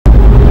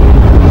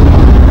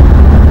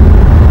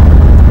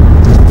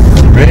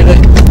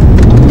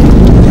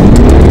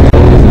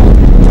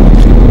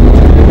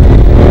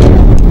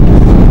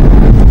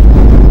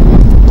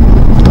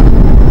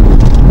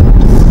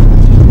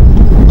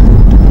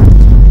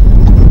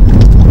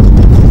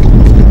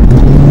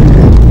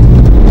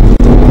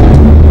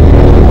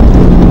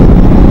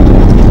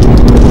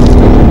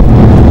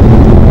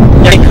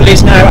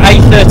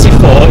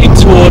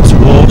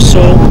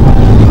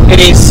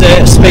It's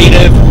a speed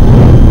of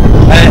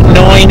 90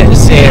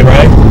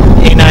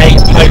 in a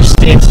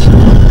posted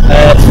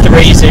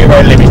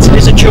 30 limit. It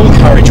is a dual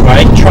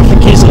carriageway,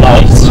 traffic is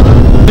light.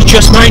 We've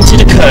just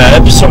mounted a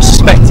curb, so I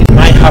suspect it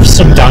may have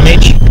some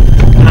damage,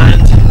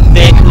 and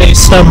the vehicle is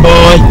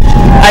standby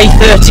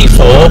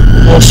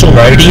A34 Walsall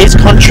Road. He is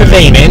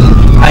contravening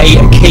a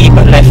keep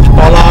left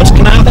bollard.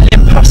 Can I have the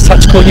impasse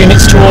tactical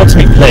units towards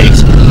me,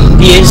 please?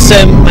 He is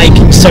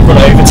making several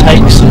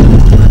overtakes.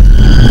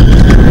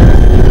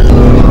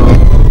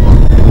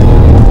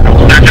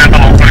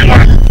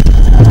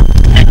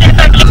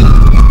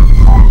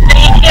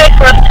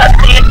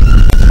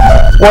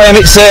 Well,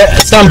 it's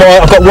standby.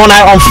 I've got one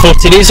out on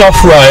foot. It is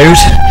off-road.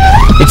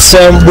 It's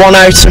one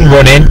out and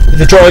running.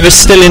 The driver's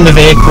still in the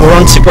vehicle. We're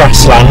onto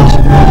grassland.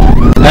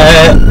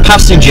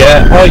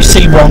 Passenger,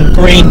 IC1,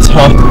 green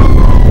top,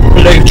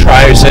 blue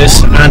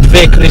trousers, and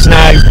vehicle is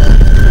now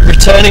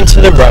returning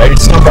to the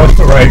road. Standby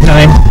for the road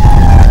name.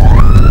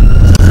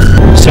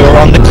 So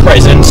we're on the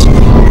Crescent,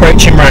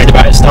 approaching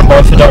roundabout.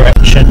 Standby for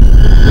direction.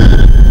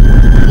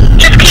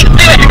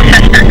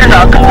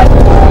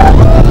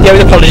 Yeah,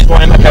 with apologies,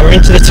 Brian. Okay, we're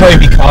into the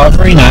Toby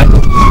Carvery now.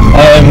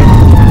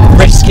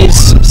 Risk is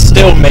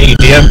still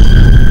medium,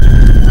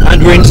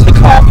 and we're into the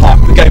car park.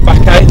 We go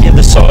back out the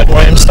other side.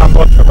 Brian,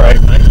 standby for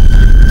road, mate.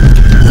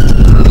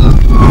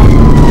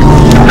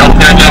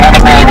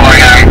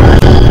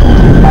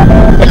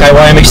 Okay,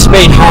 Wyoming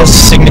speed has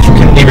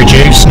significantly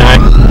reduced now.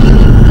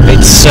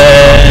 It's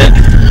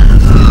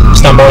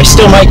standby,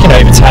 still making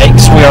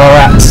overtakes. We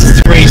are at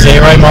 30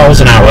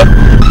 miles an hour.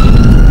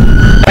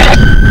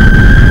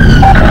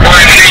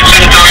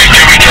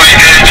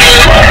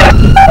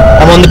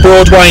 I'm on the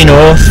Broadway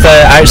North,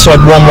 outside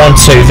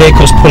 112.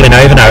 Vehicle's pulling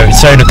over now of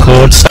its own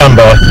accord.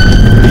 Standby.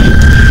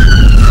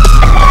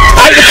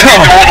 Out the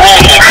car!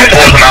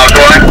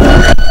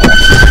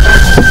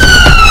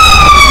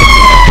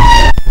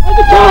 On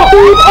the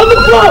floor! On the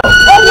floor!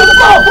 On the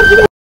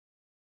floor!